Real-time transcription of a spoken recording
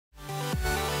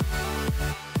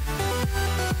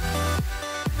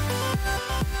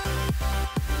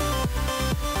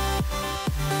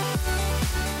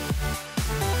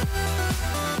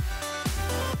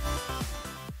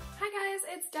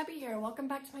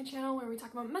my channel where we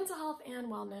talk about mental health and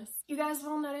wellness. You guys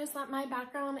will notice that my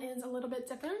background is a little bit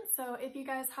different, so if you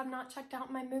guys have not checked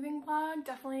out my moving vlog,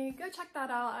 definitely go check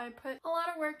that out. I put a lot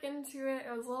of work into it.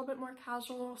 It was a little bit more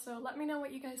casual, so let me know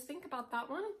what you guys think about that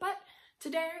one. But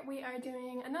today we are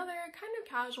doing another kind of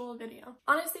casual video.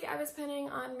 Honestly, I was planning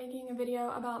on making a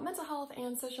video about mental health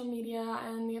and social media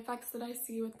and the effects that I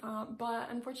see with that, but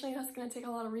unfortunately that's going to take a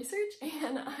lot of research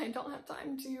and I don't have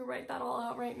time to write that all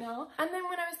out right now. And then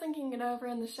when I was thinking it over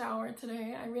in the shower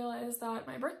today, I realized that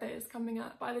my birthday is coming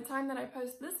up. By the time that I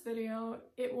post this video,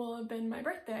 it will have been my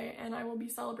birthday and I will be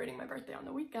celebrating my birthday on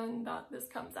the weekend that this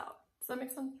comes out. Does that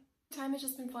make sense? Time has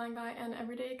just been flying by and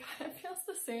every day kind of feels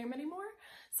the same anymore.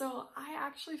 So I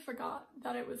actually forgot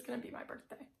that it was gonna be my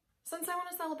birthday. Since I want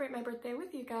to celebrate my birthday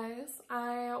with you guys,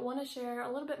 I want to share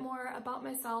a little bit more about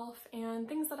myself and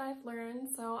things that I've learned.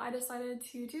 So I decided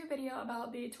to do a video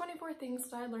about the 24 things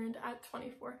that I learned at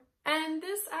 24. And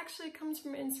this actually comes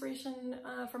from inspiration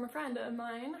from a friend of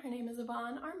mine. Her name is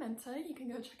Yvonne Armenta. You can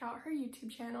go check out her YouTube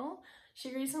channel.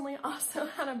 She recently also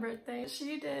had a birthday.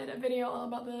 She did a video all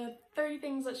about the 30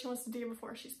 things that she wants to do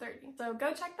before she's 30. So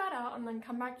go check that out and then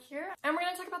come back here. And we're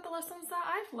gonna talk about the lessons that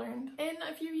I've learned. In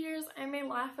a few years, I may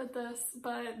laugh at this,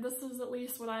 but this is at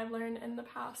least what I've learned in the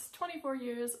past 24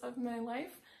 years of my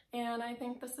life. And I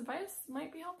think this advice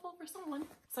might be helpful for someone.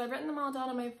 So I've written them all down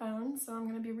on my phone, so I'm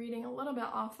gonna be reading a little bit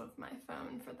off of my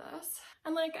phone for this.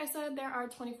 And like I said, there are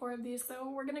 24 of these, so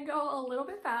we're gonna go a little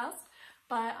bit fast,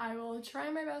 but I will try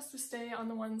my best to stay on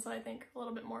the ones that I think are a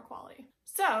little bit more quality.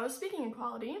 So speaking of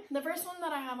quality, the first one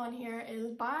that I have on here is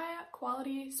buy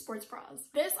quality sports bras.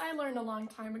 This I learned a long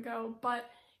time ago, but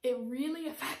it really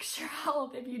affects your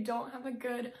health if you don't have a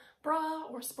good bra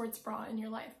or sports bra in your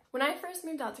life. When I first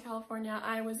moved out to California,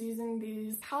 I was using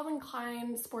these Calvin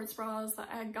Klein sports bras that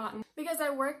I had gotten because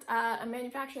I worked at a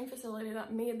manufacturing facility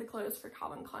that made the clothes for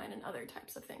Calvin Klein and other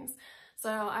types of things. So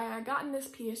I had gotten this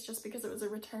piece just because it was a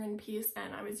return piece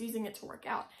and I was using it to work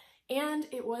out. And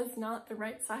it was not the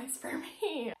right size for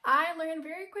me. I learned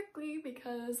very quickly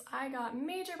because I got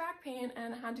major back pain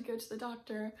and had to go to the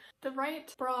doctor. The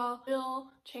right bra will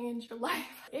change your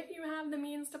life. If you have the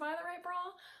means to buy the right bra,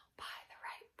 buy the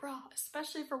right bra,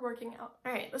 especially for working out.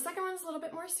 All right, the second one's a little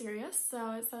bit more serious.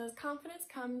 So it says, confidence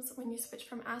comes when you switch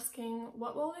from asking,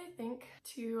 what will they think,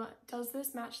 to does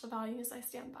this match the values I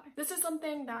stand by? This is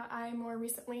something that I more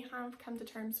recently have come to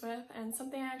terms with and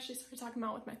something I actually started talking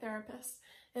about with my therapist.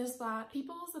 Is that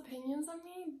people's opinions of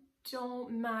me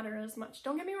don't matter as much.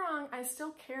 Don't get me wrong, I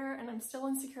still care and I'm still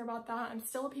insecure about that. I'm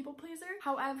still a people pleaser.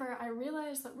 However, I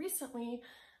realized that recently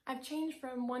I've changed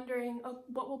from wondering, oh,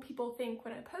 what will people think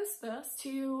when I post this,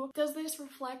 to does this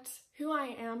reflect who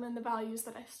I am and the values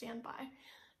that I stand by?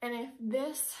 And if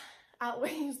this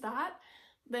outweighs that,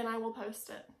 then I will post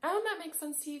it. I hope that makes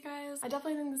sense to you guys. I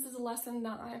definitely think this is a lesson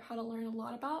that I've had to learn a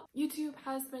lot about. YouTube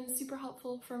has been super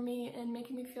helpful for me in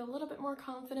making me feel a little bit more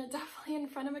confident, definitely in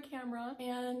front of a camera,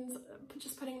 and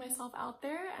just putting myself out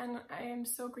there. And I am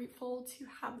so grateful to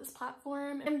have this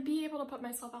platform and be able to put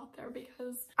myself out there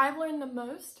because I've learned the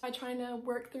most by trying to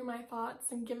work through my thoughts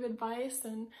and give advice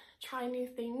and try new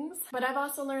things. But I've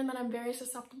also learned that I'm very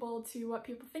susceptible to what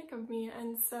people think of me,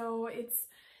 and so it's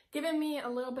given me a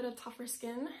little bit of tougher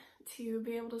skin to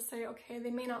be able to say, okay,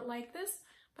 they may not like this,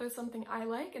 but it's something I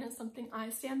like and it's something I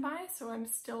stand by, so I'm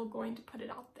still going to put it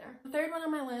out there. The third one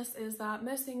on my list is that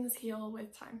most things heal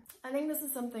with time. I think this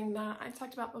is something that I've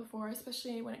talked about before,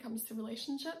 especially when it comes to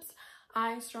relationships.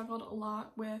 I struggled a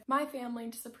lot with my family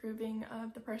disapproving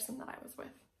of the person that I was with.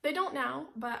 They don't now,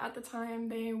 but at the time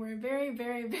they were very,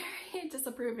 very, very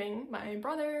disapproving. My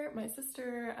brother, my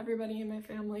sister, everybody in my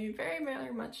family very,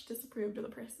 very much disapproved of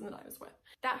the person that I was with.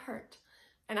 That hurt,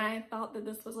 and I thought that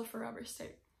this was a forever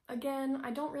state. Again, I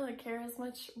don't really care as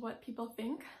much what people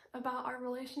think about our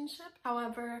relationship.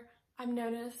 However, I've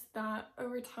noticed that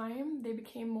over time they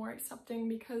became more accepting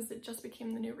because it just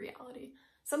became the new reality.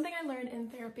 Something I learned in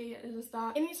therapy is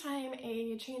that anytime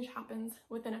a change happens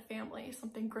within a family,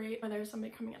 something great, whether it's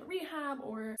somebody coming out of rehab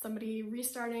or somebody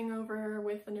restarting over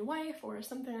with a new wife or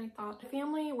something like that, the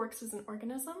family works as an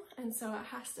organism, and so it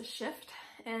has to shift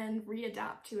and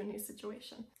readapt to a new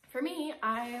situation. For me,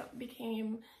 I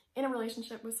became in a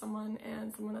relationship with someone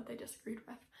and someone that they disagreed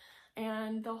with,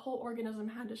 and the whole organism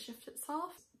had to shift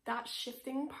itself. That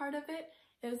shifting part of it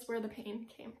is where the pain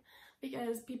came,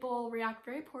 because people react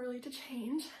very poorly to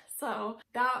change. So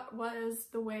that was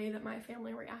the way that my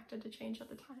family reacted to change at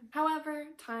the time. However,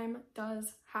 time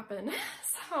does happen.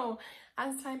 So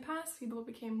as time passed, people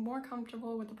became more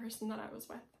comfortable with the person that I was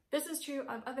with. This is true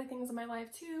of other things in my life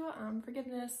too.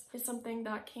 Forgiveness is something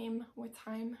that came with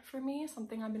time for me,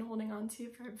 something I've been holding on to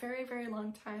for a very, very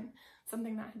long time,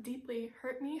 something that deeply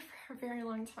hurt me for a very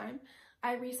long time.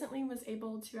 I recently was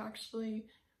able to actually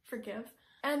forgive.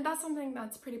 And that's something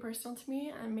that's pretty personal to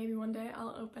me, and maybe one day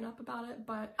I'll open up about it,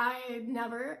 but I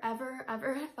never, ever,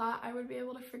 ever thought I would be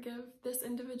able to forgive this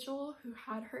individual who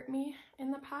had hurt me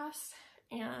in the past.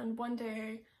 And one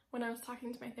day when I was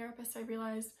talking to my therapist, I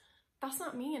realized that's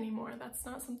not me anymore. That's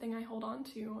not something I hold on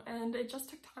to, and it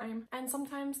just took time. And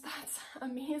sometimes that's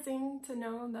amazing to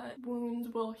know that wounds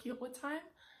will heal with time.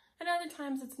 And other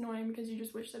times it's annoying because you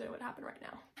just wish that it would happen right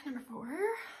now. Number 4,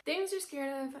 things you're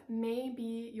scared of may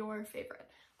be your favorite.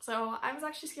 So I was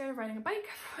actually scared of riding a bike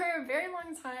for a very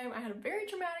long time. I had a very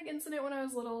traumatic incident when I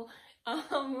was little.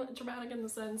 Traumatic in the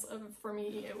sense of, for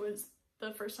me, it was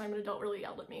the first time an adult really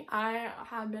yelled at me. I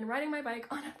had been riding my bike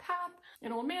on a path.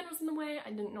 An old man was in the way. I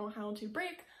didn't know how to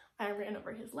brake. I ran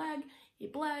over his leg. He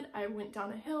bled. I went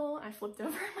down a hill. I flipped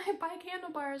over my bike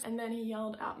handlebars, and then he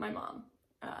yelled at my mom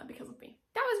because of me.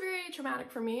 That was very traumatic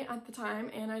for me at the time,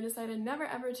 and I decided never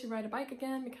ever to ride a bike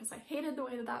again because I hated the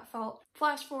way that that felt.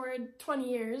 Flash forward 20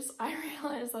 years, I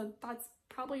realized that that's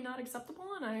probably not acceptable,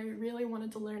 and I really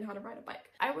wanted to learn how to ride a bike.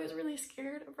 I was really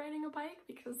scared of riding a bike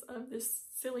because of this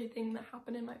silly thing that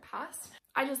happened in my past.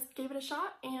 I just gave it a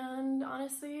shot, and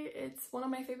honestly, it's one of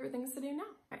my favorite things to do now.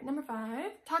 All right, number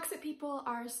 5, toxic people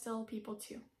are still people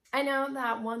too. I know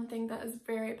that one thing that is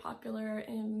very popular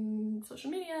in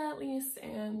social media, at least,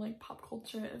 and like pop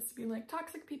culture, is to be like,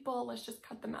 toxic people, let's just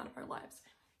cut them out of our lives.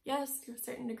 Yes, to a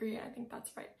certain degree, I think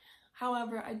that's right.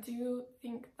 However, I do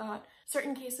think that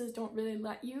certain cases don't really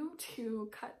let you to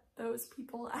cut those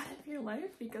people out of your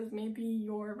life because maybe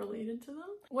you're related to them.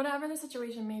 Whatever the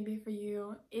situation may be for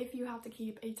you, if you have to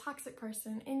keep a toxic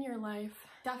person in your life,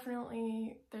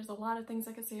 definitely there's a lot of things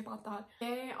I could say about that.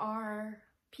 They are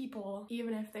people,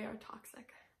 even if they are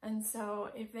toxic. And so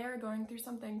if they're going through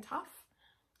something tough,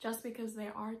 just because they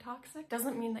are toxic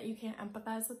doesn't mean that you can't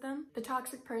empathize with them. The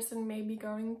toxic person may be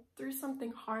going through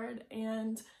something hard,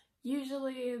 and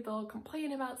usually they'll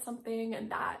complain about something,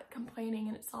 and that complaining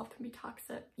in itself can be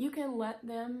toxic. You can let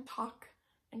them talk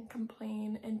and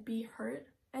complain and be hurt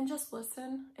and just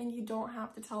listen, and you don't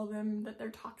have to tell them that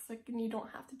they're toxic, and you don't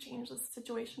have to change the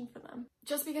situation for them.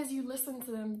 Just because you listen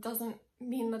to them doesn't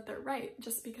mean that they're right.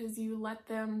 Just because you let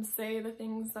them say the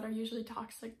things that are usually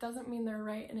toxic doesn't mean they're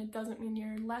right, and it doesn't mean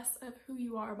you're less of who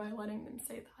you are by letting them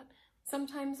say that.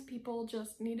 Sometimes people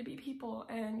just need to be people,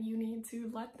 and you need to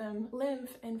let them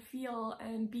live and feel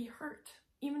and be hurt,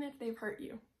 even if they've hurt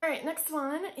you. All right, next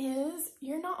one is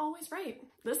you're not always right.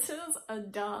 This is a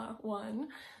duh one,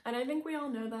 and I think we all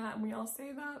know that and we all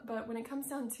say that, but when it comes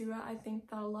down to it, I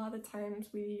think that a lot of the times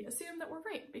we assume that we're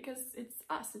right because it's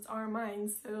us, it's our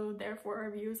minds, so therefore our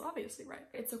view is obviously right.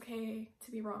 It's okay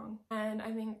to be wrong, and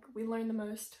I think we learn the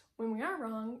most when we are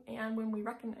wrong and when we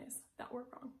recognize that we're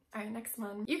wrong. All right, next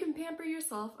one. You can pamper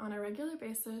yourself on a regular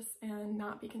basis and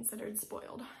not be considered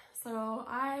spoiled. So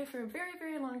I, for a very,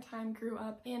 very long time, grew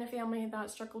up in a family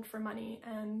that struggled for money,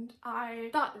 and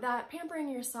I thought that pampering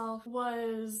yourself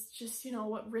was just, you know,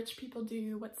 what rich people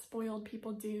do, what spoiled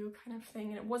people do kind of thing,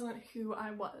 and it wasn't who I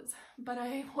was. But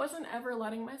I wasn't ever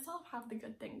letting myself have the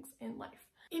good things in life.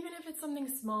 Even if it's something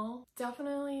small,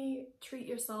 definitely treat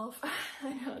yourself.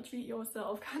 I know, treat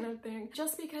yourself kind of thing.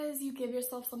 Just because you give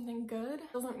yourself something good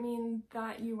doesn't mean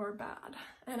that you are bad.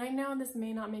 And I know this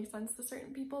may not make sense to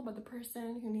certain people, but the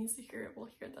person who needs to hear it will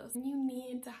hear this. You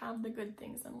need to have the good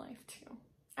things in life too.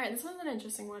 All right, this one's an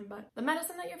interesting one, but the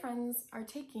medicine that your friends are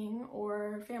taking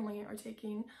or family are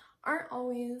taking aren't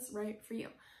always right for you.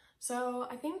 So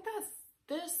I think that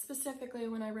this specifically,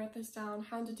 when I wrote this down,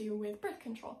 had to do with birth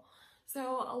control.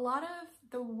 So a lot of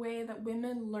the way that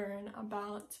women learn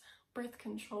about birth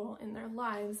control in their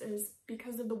lives is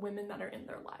because of the women that are in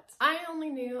their lives. I only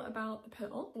knew about the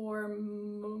pill for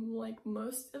like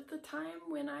most of the time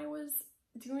when I was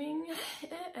doing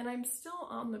it, and I'm still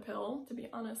on the pill, to be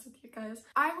honest with you guys.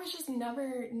 I was just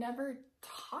never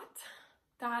taught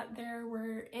that there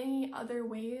were any other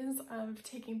ways of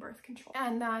taking birth control,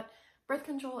 and that birth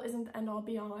control isn't the end-all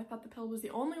be-all. I thought the pill was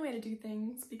the only way to do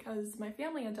things because my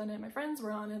family had done it, my friends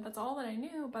were on it, that's all that I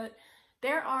knew, but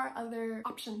there are other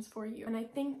options for you. And I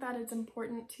think that it's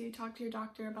important to talk to your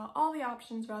doctor about all the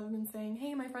options rather than saying,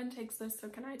 hey, my friend takes this, so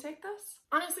can I take this?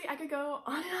 Honestly, I could go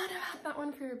on and on about that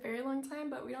one for a very long time,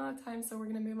 but we don't have time, so we're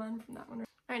gonna move on from that one. All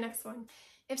right, next one.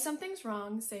 If something's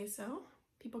wrong, say so.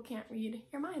 People can't read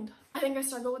your mind. I think I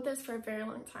struggled with this for a very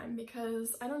long time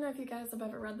because I don't know if you guys have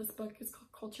ever read this book. It's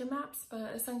called culture maps,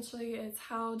 but essentially it's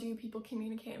how do people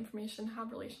communicate information,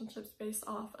 have relationships based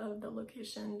off of the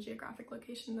location, geographic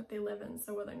location that they live in.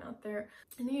 So whether or not they're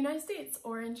in the United States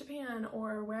or in Japan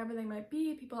or wherever they might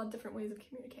be, people have different ways of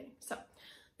communicating. So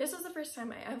this was the first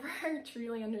time I ever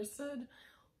truly understood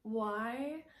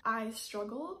why I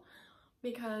struggled,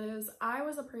 because I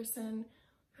was a person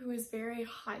who is very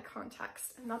high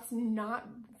context, and that's not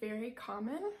very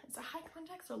common. It's a high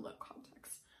context or low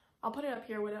context. I'll put it up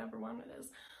here, whatever one it is.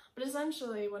 But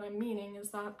essentially what I'm meaning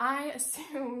is that I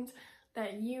assumed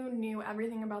that you knew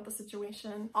everything about the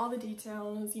situation, all the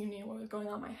details, you knew what was going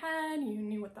on in my head, you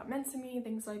knew what that meant to me,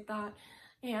 things like that.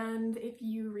 And if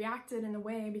you reacted in a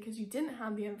way because you didn't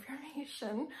have the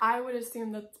information, I would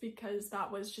assume that's because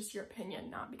that was just your opinion,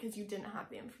 not because you didn't have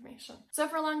the information. So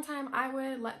for a long time, I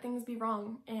would let things be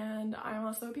wrong. And I'm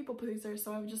also a people pleaser,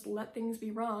 so I would just let things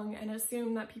be wrong and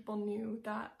assume that people knew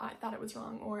that I thought it was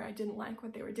wrong or I didn't like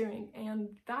what they were doing.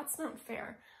 And that's not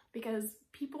fair, because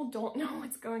people don't know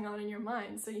what's going on in your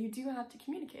mind. So you do have to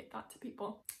communicate that to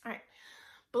people. All right.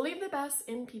 Believe the best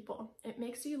in people. It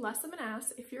makes you less of an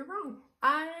ass if you're wrong.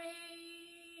 I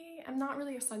am not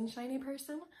really a sunshiny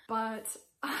person, but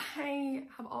I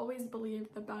have always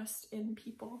believed the best in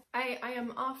people. I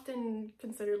am often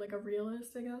considered like a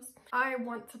realist, I guess. I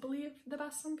want to believe the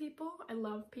best in people. I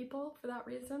love people for that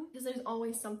reason, because there's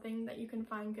always something that you can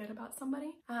find good about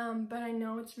somebody. But I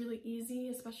know it's really easy,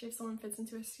 especially if someone fits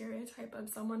into a stereotype of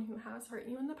someone who has hurt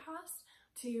you in the past,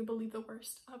 to believe the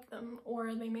worst of them,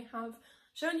 or they may have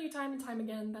shown you time and time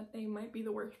again that they might be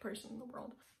the worst person in the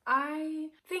world. I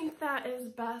think that it is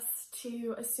best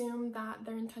to assume that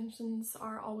their intentions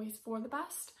are always for the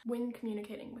best when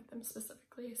communicating with them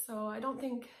specifically. So I don't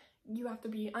think you have to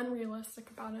be unrealistic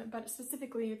about it, but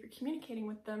specifically if you're communicating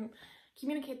with them,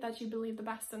 communicate that you believe the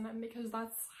best in them, because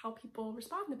that's how people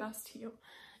respond the best to you.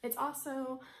 It's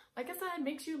also, like I said,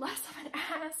 makes you less of an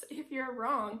ass if you're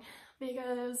wrong,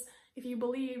 because if you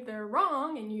believe they're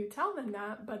wrong and you tell them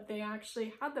that, but they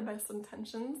actually had the best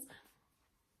intentions,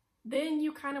 then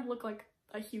you kind of look like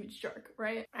a huge jerk,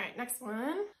 right? All right, next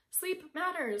one. Sleep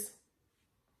matters.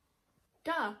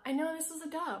 Duh. I know this is a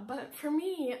duh, but for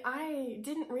me, I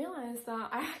didn't realize that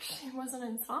I actually was an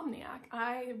insomniac.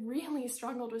 I really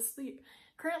struggled with sleep.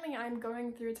 Currently, I'm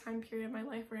going through a time period of my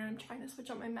life where I'm trying to switch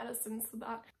up my medicine so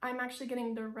that I'm actually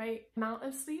getting the right amount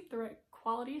of sleep, the right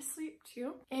quality of sleep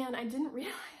too. And I didn't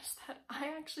realize that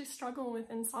I actually struggle with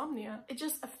insomnia. It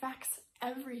just affects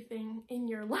everything in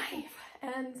your life.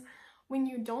 And when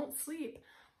you don't sleep,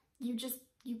 you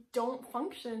don't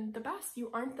function the best.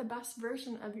 You aren't the best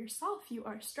version of yourself. You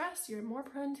are stressed, you're more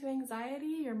prone to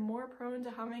anxiety, you're more prone to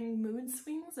having mood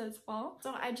swings as well.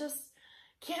 So I just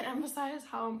can't emphasize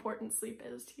how important sleep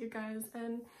is to you guys.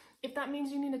 And if that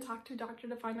means you need to talk to a doctor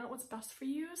to find out what's best for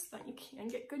you so that you can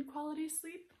get good quality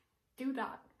sleep, do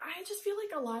that. I just feel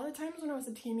like a lot of the times when I was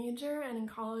a teenager and in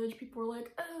college, people were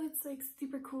like, oh, it's like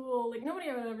super cool. Like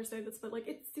nobody would ever say this, but like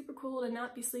it's super cool to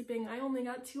not be sleeping. I only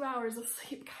got 2 hours of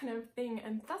sleep kind of thing.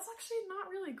 And that's actually not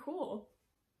really cool.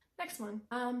 Next one,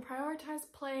 prioritize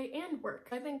play and work.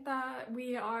 I think that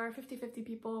we are 50-50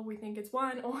 people. We think it's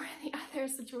one or the other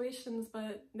situations,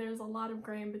 but there's a lot of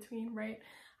gray in between, right?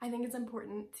 I think it's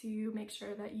important to make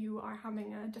sure that you are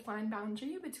having a defined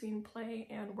boundary between play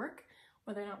and work,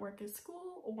 whether or not work is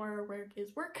school or work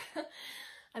is work.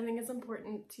 I think it's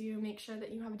important to make sure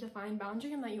that you have a defined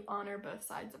boundary and that you honor both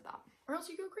sides of that, or else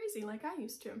you go crazy like I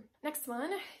used to. Next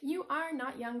one, you are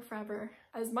not young forever.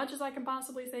 As much as I can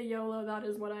possibly say YOLO, that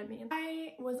is what I mean.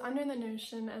 I was under the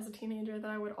notion as a teenager that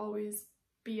I would always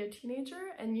be a teenager,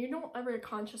 and you don't ever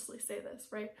consciously say this,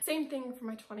 right? Same thing for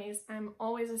my 20s. I'm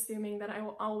always assuming that I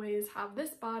will always have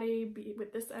this body, be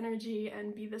with this energy,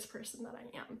 and be this person that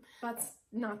I am. That's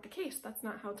not the case. That's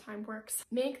not how time works.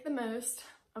 Make the most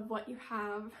of what you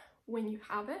have when you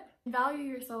have it. Value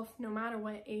yourself no matter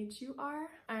what age you are.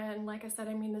 And like I said,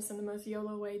 I mean this in the most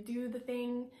YOLO way. Do the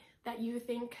thing that you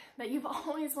think that you've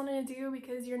always wanted to do,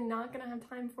 because you're not gonna have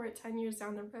time for it 10 years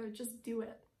down the road. Just do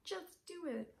it. Just do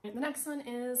it. The next one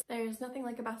is there's nothing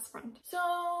like a best friend. So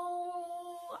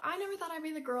I never thought I'd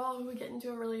be the girl who would get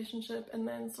into a relationship and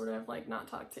then sort of like not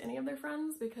talk to any of their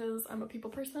friends, because I'm a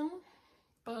people person.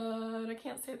 But I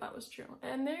can't say that was true.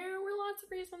 And there were lots of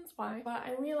reasons why. But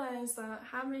I realized that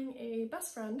having a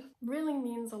best friend really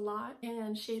means a lot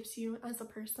and shapes you as a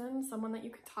person, someone that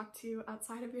you can talk to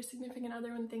outside of your significant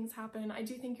other when things happen. I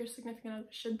do think your significant other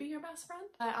should be your best friend.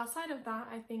 But outside of that,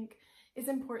 I think it's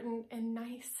important and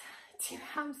nice to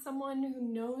have someone who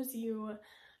knows you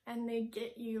and they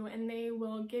get you and they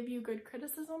will give you good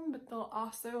criticism, but they'll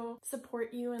also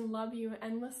support you and love you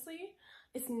endlessly.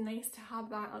 It's nice to have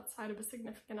that outside of a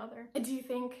significant other. I do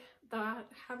think that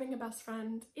having a best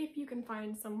friend, if you can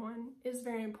find someone, is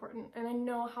very important. And I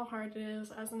know how hard it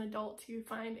is as an adult to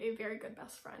find a very good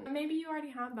best friend. Maybe you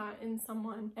already have that in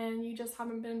someone and you just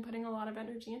haven't been putting a lot of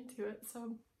energy into it.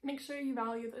 So make sure you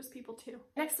value those people too.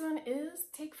 Next one is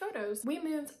take photos. We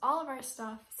moved all of our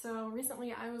stuff. So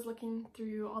recently I was looking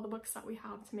through all the books that we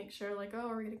have to make sure like, oh,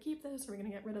 are we gonna keep this? Are we gonna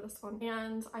get rid of this one?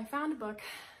 And I found a book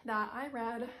that I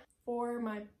read for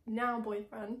my now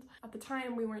boyfriend. At the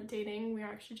time we weren't dating, we were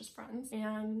actually just friends.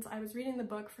 And I was reading the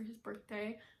book for his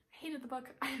birthday. I hated the book,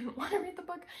 I didn't want to read the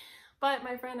book, but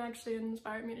my friend actually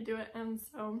inspired me to do it. And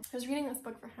so I was reading this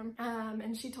book for him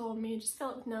and she told me just fill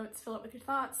it with notes, fill it with your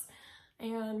thoughts,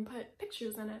 and put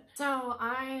pictures in it. So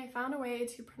I found a way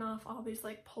to print off all these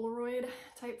like Polaroid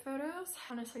type photos.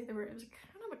 Honestly, it was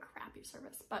kind of a crappy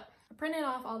service, but I printed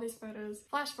off all these photos.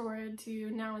 Flash forward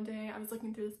to nowadays, I was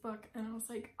looking through this book and I was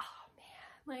like, oh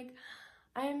man, like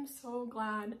I am so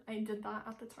glad I did that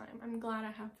at the time. I'm glad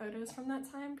I have photos from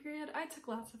that time period. I took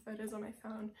lots of photos on my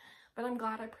phone, but I'm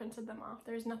glad I printed them off.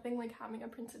 There's nothing like having a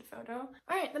printed photo.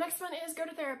 All right, the next one is go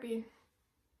to therapy.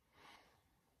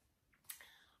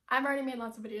 I've already made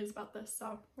lots of videos about this,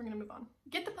 so we're gonna move on.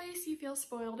 Get the place you feel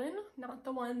spoiled in, not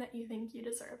the one that you think you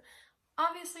deserve.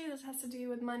 Obviously, this has to do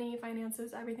with money,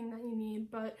 finances, everything that you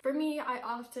need, but for me, I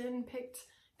often picked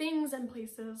things and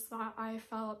places that I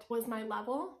felt was my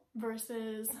level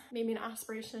versus maybe an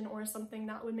aspiration or something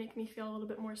that would make me feel a little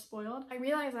bit more spoiled. I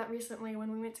realized that recently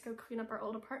when we went to go clean up our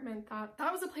old apartment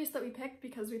that was a place that we picked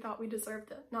because we thought we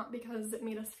deserved it, not because it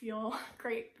made us feel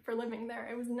great for living there.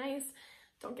 It was nice.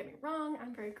 Don't get me wrong,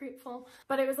 I'm very grateful,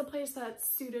 but it was a place that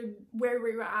suited where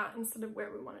we were at instead of where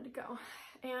we wanted to go.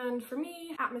 And for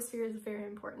me, atmosphere is very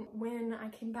important. When I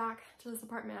came back to this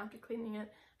apartment after cleaning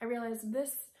it, I realized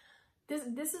this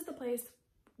is the place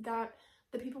that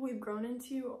the people we've grown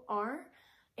into are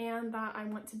and that I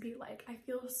want to be like. I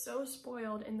feel so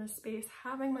spoiled in this space,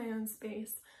 having my own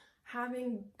space,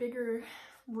 having bigger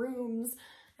rooms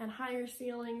and higher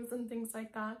ceilings and things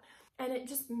like that. And it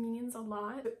just means a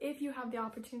lot. If you have the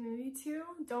opportunity to,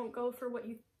 don't go for what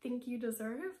you think you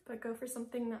deserve, but go for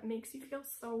something that makes you feel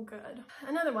so good.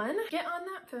 Another one, get on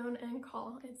that phone and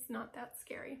call. It's not that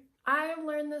scary. I've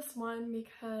learned this one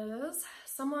because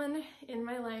someone in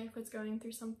my life was going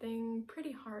through something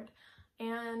pretty hard.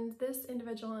 And this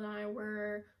individual and I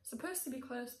were supposed to be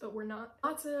close, but we're not.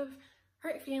 Lots of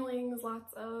hurt feelings,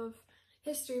 lots of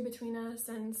history between us,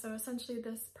 and so essentially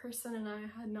this person and I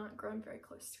had not grown very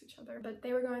close to each other, but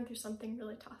they were going through something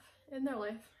really tough in their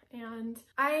life, and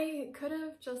I could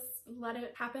have just let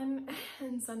it happen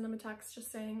and send them a text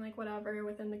just saying like whatever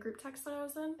within the group text that I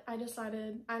was in. I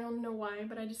decided, I don't know why,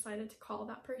 but I decided to call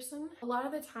that person. A lot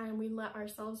of the time we let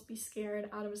ourselves be scared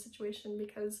out of a situation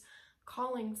because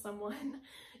calling someone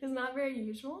is not very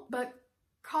usual, but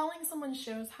calling someone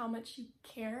shows how much you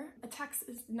care. A text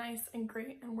is nice and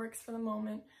great and works for the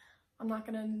moment. I'm not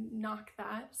gonna knock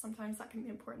that. Sometimes that can be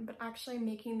important, but actually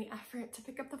making the effort to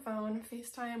pick up the phone,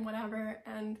 FaceTime, whatever,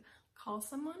 and call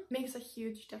someone makes a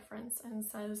huge difference and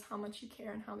says how much you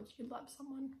care and how much you love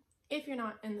someone. If you're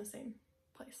not in the same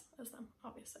place as them,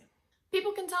 obviously.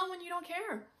 People can tell when you don't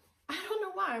care. I don't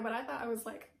know why, but I thought I was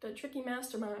like the tricky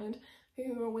mastermind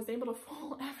who was able to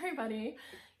fool everybody,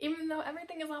 even though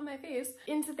everything is on my face,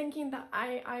 into thinking that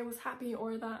I was happy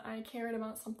or that I cared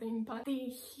about something. But the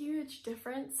huge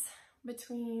difference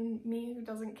between me who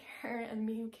doesn't care and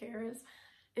me who cares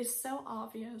is so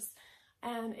obvious,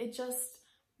 and it just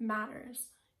matters.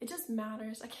 It just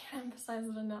matters. I can't emphasize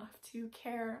it enough to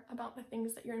care about the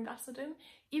things that you're invested in,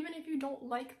 even if you don't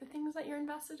like the things that you're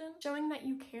invested in. Showing that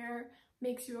you care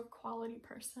makes you a quality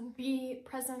person. Be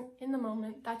present in the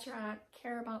moment that you're at,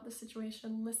 care about the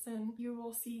situation, listen. You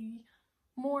will see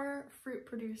more fruit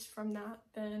produced from that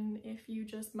than if you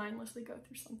just mindlessly go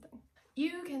through something.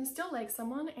 You can still like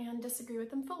someone and disagree with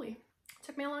them fully. It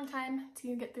took me a long time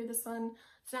to get through this one.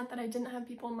 It's not that I didn't have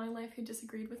people in my life who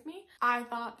disagreed with me. I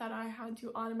thought that I had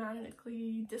to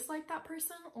automatically dislike that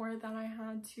person or that I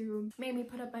had to maybe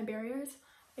put up my barriers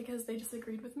because they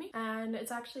disagreed with me. And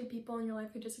it's actually people in your life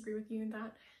who disagree with you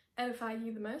that edify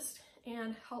you the most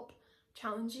and help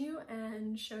challenge you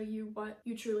and show you what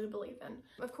you truly believe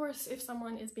in. Of course, if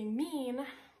someone is being mean,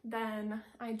 then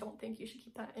I don't think you should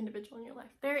keep that individual in your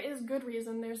life. There is good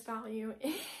reason, there's value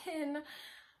in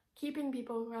keeping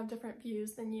people who have different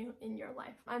views than you in your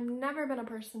life. I've never been a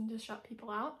person to shut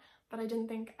people out, but I didn't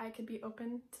think I could be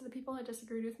open to the people that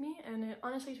disagreed with me, and it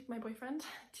honestly took my boyfriend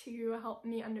to help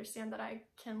me understand that I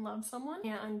can love someone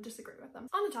and disagree with them.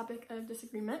 On the topic of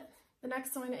disagreement, the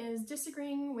next one is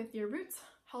disagreeing with your roots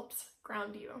helps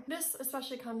ground you. This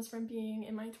especially comes from being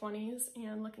in my 20s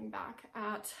and looking back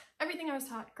at everything I was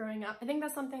taught growing up. I think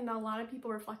that's something that a lot of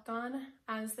people reflect on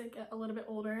as they get a little bit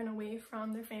older and away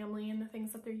from their family and the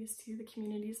things that they're used to, the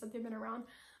communities that they've been around.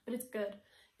 But it's good.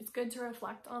 It's good to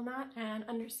reflect on that and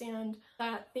understand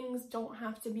that things don't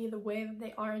have to be the way that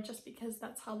they are just because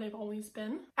that's how they've always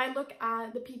been. I look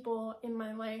at the people in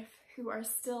my life who are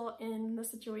still in the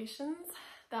situations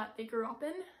that they grew up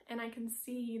in, and I can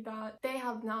see that they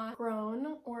have not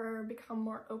grown or become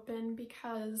more open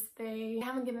because they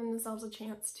haven't given themselves a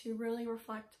chance to really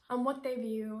reflect on what they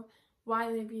view,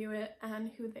 why they view it,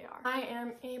 and who they are. I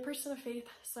am a person of faith,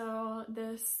 so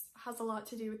this has a lot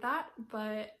to do with that,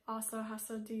 but also has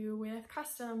to do with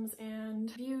customs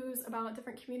and views about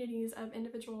different communities of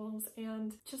individuals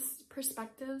and just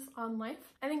perspectives on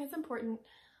life. I think it's important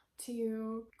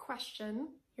to question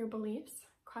your beliefs,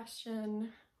 question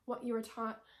what you were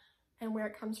taught and where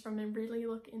it comes from, and really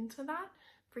look into that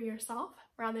for yourself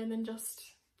rather than just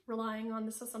relying on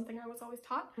this is something I was always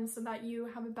taught, and so that you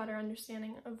have a better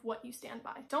understanding of what you stand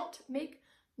by. Don't make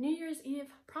New Year's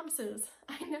Eve promises.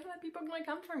 I know that people are gonna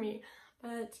come for me,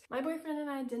 but my boyfriend and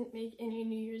I didn't make any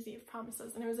New Year's Eve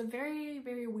promises, and it was a very,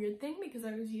 very weird thing because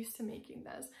I was used to making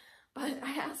those. But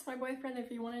I asked my boyfriend if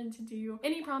he wanted to do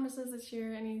any promises this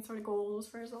year, any sort of goals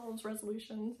for ourselves,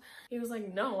 resolutions. He was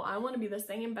like, no, I want to be the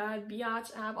same bad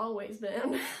biatch I've always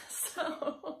been.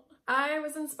 So I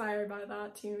was inspired by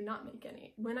that to not make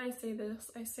any. When I say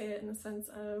this, I say it in the sense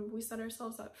of we set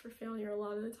ourselves up for failure a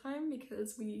lot of the time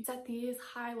because we set these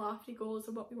high, lofty goals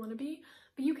of what we want to be,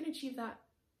 but you can achieve that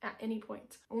at any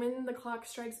point. When the clock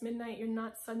strikes midnight, you're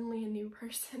not suddenly a new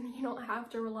person. You don't have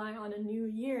to rely on a new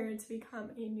year to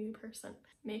become a new person.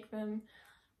 Make them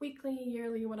weekly,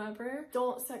 yearly, whatever.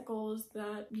 Don't set goals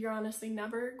that you're honestly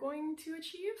never going to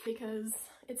achieve because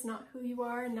it's not who you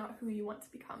are and not who you want to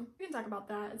become. We can talk about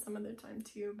that at some other time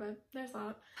too, but there's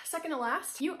that. Second to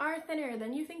last, you are thinner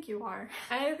than you think you are.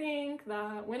 I think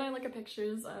that when I look at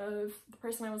pictures of the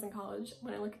person I was in college,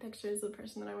 when I look at pictures of the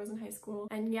person that I was in high school,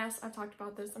 and yes, I've talked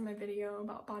about this in my video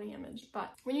about body image,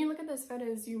 but when you look at those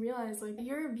photos, you realize like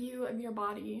your view of your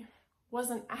body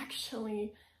wasn't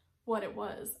actually what it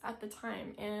was at the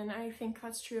time, and I think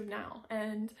that's true of now.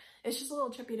 And it's just a little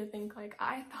trippy to think like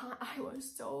I thought I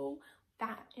was so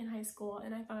fat in high school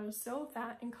and I thought I was so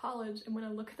fat in college, and when I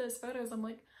look at those photos I'm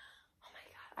like, oh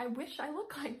my god, I wish I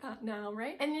looked like that now,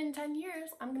 right? And in 10 years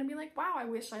I'm gonna be like, wow, I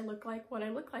wish I looked like what I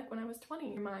looked like when I was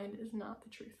 20. Your mind is not the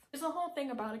truth. There's a whole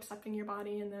thing about accepting your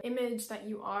body and the image that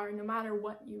you are, no matter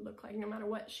what you look like, no matter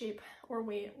what shape or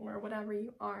weight or whatever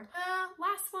you are.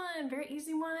 Last one, very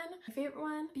easy one, my favorite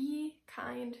one, be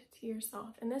kind to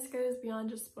yourself. And this goes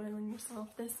beyond just spoiling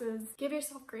yourself. This is give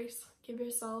yourself grace, give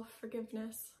yourself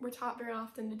forgiveness. We're taught very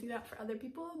often to do that for other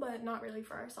people, but not really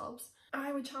for ourselves.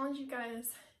 I would challenge you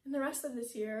guys in the rest of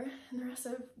this year, in the rest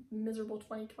of miserable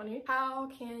 2020, how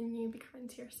can you be kind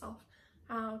to yourself?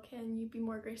 How can you be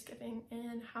more grace-giving?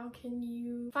 And how can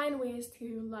you find ways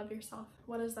to love yourself?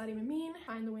 What does that even mean?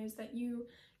 Find the ways that you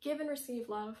give and receive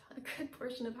love. A good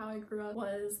portion of how I grew up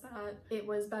was that it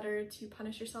was better to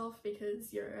punish yourself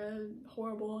because you're a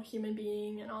horrible human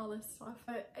being and all this stuff.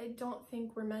 But I don't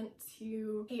think we're meant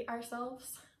to hate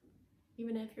ourselves.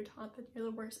 Even if you're taught that you're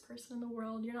the worst person in the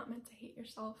world, you're not meant to hate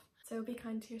yourself. So be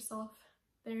kind to yourself.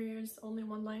 There's only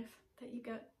one life that you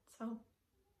get, so.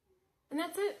 And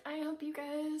that's it. I hope you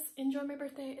guys enjoy my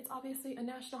birthday. It's obviously a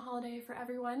national holiday for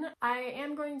everyone. I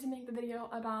am going to make the video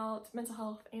about mental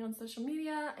health and social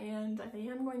media, and I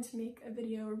am going to make a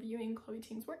video reviewing Chloe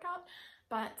Ting's workout,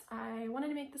 but I wanted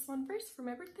to make this one first for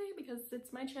my birthday because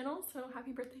it's my channel, so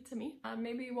happy birthday to me.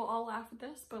 Maybe we'll all laugh at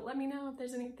this, but let me know if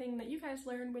there's anything that you guys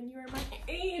learned when you were my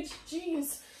age.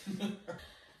 Jeez.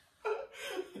 I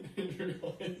didn't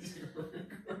realize you were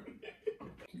recording.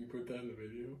 Can you put that in the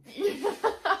video?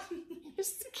 You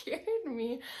scared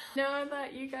me. Know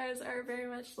that you guys are very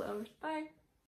much loved. Bye.